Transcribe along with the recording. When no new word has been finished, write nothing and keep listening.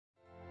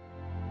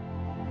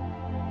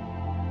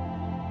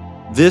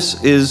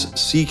This is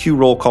CQ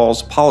Roll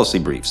Call's Policy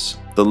Briefs,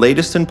 the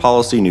latest in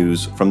policy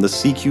news from the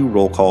CQ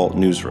Roll Call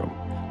newsroom.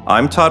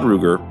 I'm Todd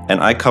Ruger,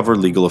 and I cover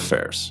legal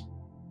affairs.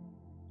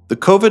 The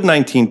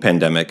COVID-19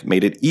 pandemic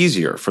made it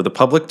easier for the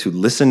public to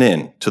listen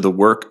in to the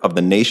work of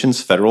the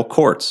nation's federal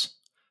courts.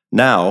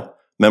 Now,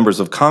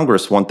 members of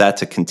Congress want that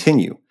to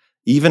continue,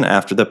 even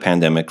after the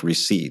pandemic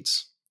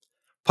recedes.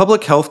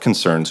 Public health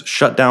concerns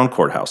shut down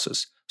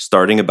courthouses,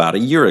 starting about a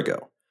year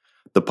ago.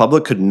 The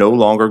public could no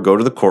longer go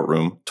to the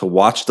courtroom to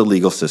watch the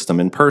legal system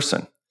in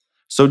person,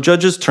 so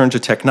judges turned to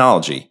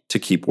technology to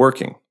keep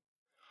working.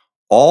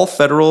 All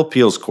federal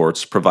appeals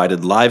courts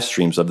provided live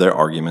streams of their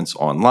arguments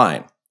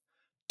online.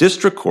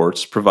 District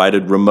courts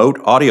provided remote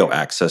audio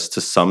access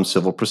to some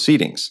civil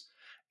proceedings,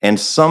 and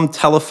some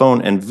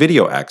telephone and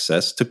video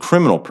access to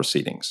criminal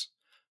proceedings.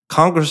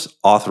 Congress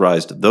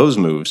authorized those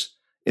moves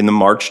in the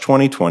March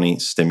 2020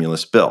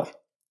 stimulus bill.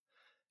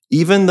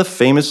 Even the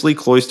famously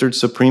cloistered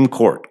Supreme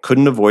Court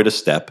couldn't avoid a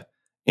step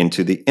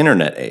into the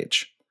internet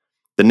age.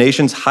 The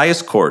nation's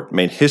highest court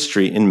made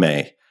history in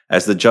May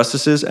as the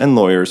justices and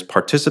lawyers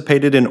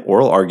participated in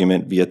oral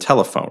argument via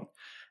telephone,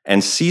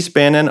 and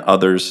C-SPAN and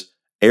others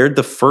aired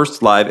the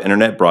first live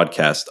internet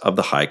broadcast of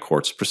the High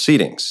Court's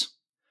proceedings.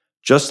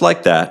 Just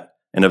like that,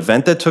 an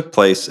event that took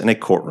place in a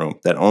courtroom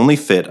that only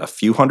fit a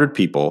few hundred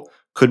people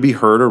could be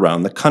heard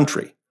around the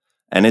country,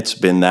 and it's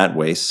been that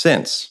way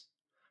since.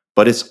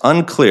 But it's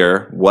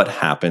unclear what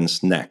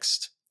happens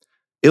next.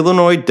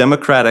 Illinois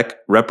Democratic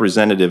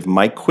Representative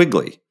Mike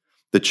Quigley,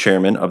 the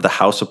chairman of the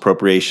House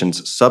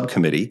Appropriations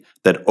Subcommittee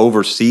that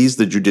oversees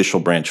the judicial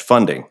branch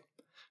funding,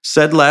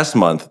 said last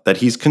month that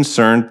he's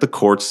concerned the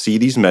courts see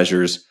these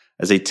measures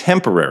as a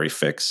temporary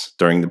fix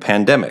during the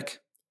pandemic.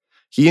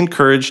 He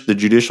encouraged the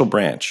judicial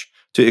branch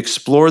to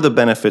explore the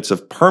benefits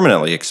of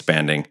permanently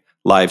expanding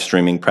live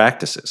streaming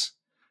practices.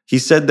 He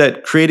said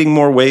that creating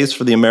more ways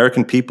for the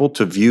American people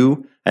to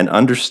view and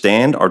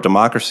understand our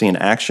democracy in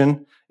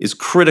action is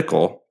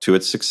critical to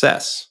its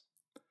success.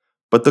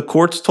 But the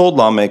courts told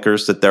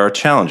lawmakers that there are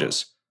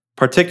challenges,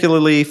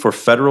 particularly for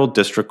federal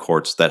district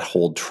courts that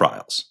hold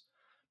trials.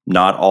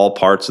 Not all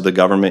parts of the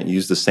government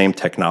use the same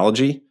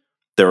technology,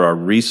 there are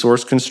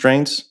resource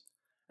constraints,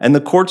 and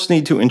the courts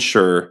need to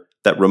ensure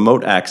that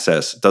remote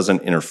access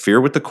doesn't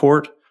interfere with the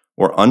court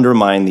or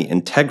undermine the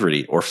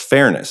integrity or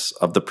fairness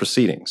of the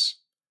proceedings.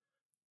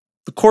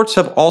 The courts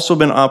have also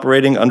been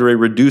operating under a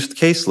reduced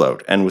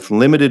caseload and with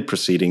limited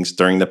proceedings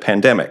during the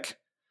pandemic.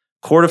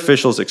 Court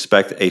officials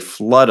expect a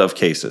flood of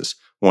cases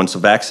once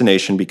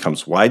vaccination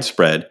becomes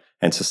widespread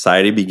and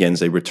society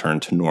begins a return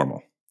to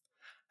normal.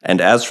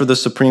 And as for the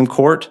Supreme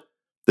Court,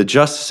 the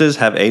justices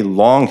have a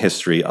long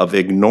history of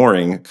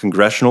ignoring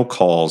congressional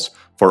calls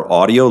for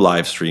audio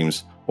live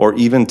streams or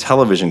even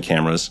television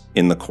cameras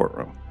in the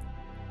courtroom.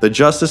 The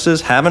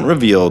justices haven't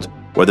revealed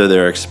whether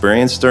their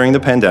experience during the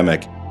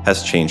pandemic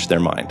has changed their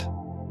mind.